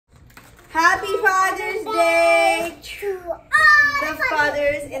Happy Father's Day to all the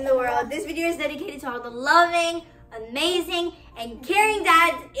fathers in the world. This video is dedicated to all the loving, amazing, and caring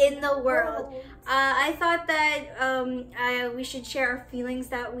dads in the world. I thought that we should share our feelings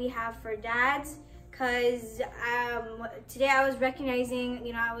that we have for dads, because today I was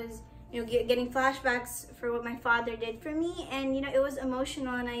recognizing, I was getting flashbacks for what my father did for me, and it was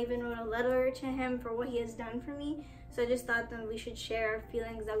emotional, and I even wrote a letter to him for what he has done for me. So I just thought that we should share our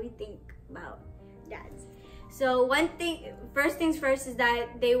feelings that we think about dads. So first things first is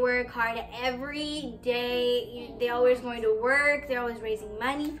that they work hard every day. They're always going to work. They're always raising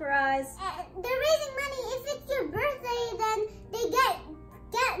money for us. They're raising money. If it's your birthday, then they get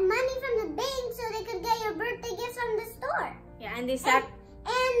money from the bank so they could get your birthday gifts from the store. Yeah, and they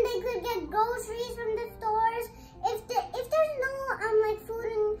could get groceries from the stores. If there's no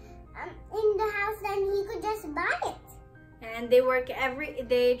food in the house, then he could just buy it. And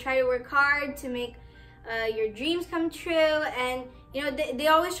they try to work hard to make your dreams come true, and they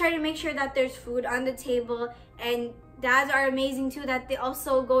always try to make sure that there's food on the table. And dads are amazing too, that they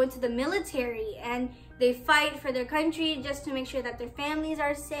also go into the military and they fight for their country just to make sure that their families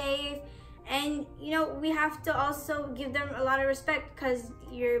are safe. And we have to also give them a lot of respect, because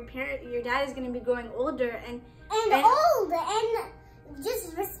your dad is going to be growing older and old, and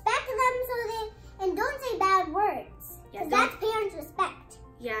just respect them and don't say bad words. Because that's parents' respect.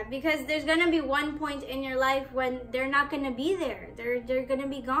 Yeah, because there's gonna be one point in your life when they're not gonna be there. They're gonna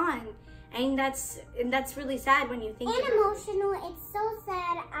be gone, and that's really sad when you think. And emotional. It's so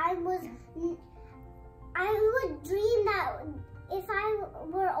sad. I would dream that if I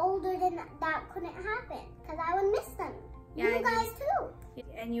were older, then that couldn't happen, because I would miss them. Yeah, you guys too.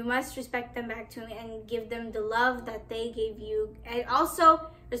 And you must respect them back too, and give them the love that they gave you, and also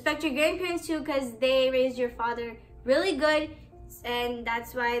respect your grandparents too, because they raised your father really good, and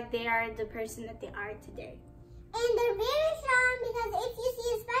that's why they are the person that they are today. And they're very strong, because if you see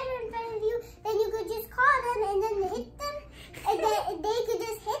a spider in front of you, then you could just call them and then hit them, and then they could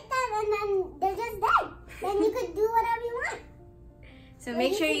just hit them, and then they're just dead. Then you could do whatever you want. So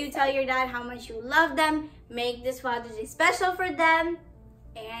make sure you tell your dad how much you love them. Make this Father's Day special for them,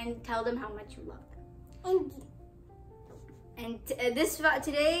 and tell them how much you love them. This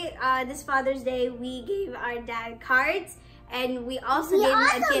Father's Day, we gave our dad cards, and we also gave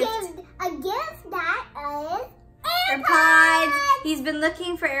him a gift that is AirPods. He's been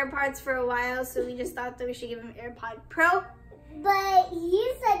looking for AirPods for a while, so we just thought that we should give him AirPod Pro. But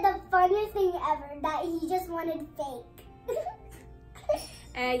he said the funniest thing ever, that he just wanted fake.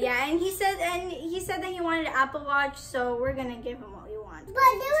 Yeah, and he said that he wanted an Apple Watch, so we're gonna give him what he wants.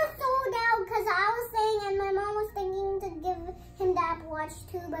 But they were sold out, because I was saying, and my mom was thinking to give him the Apple Watch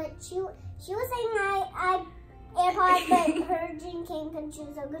too, but she was saying I AirPods, but her dream came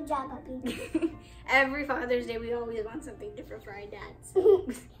true, so good job, puppy. Every Father's Day, we always want something different for our dads.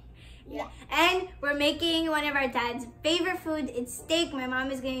 Yeah. And we're making one of our dad's favorite foods. It's steak. My mom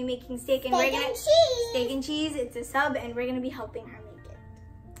is going to be making steak, and steak and cheese. It's a sub, and we're going to be helping her make it.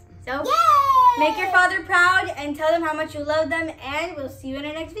 So, yay! Make your father proud and tell them how much you love them, and we'll see you in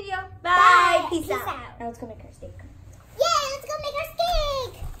our next video. Bye. Bye. Peace out. Now let's go make our steak. Yeah, let's go make our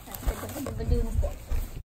steak. Let's go do the steak.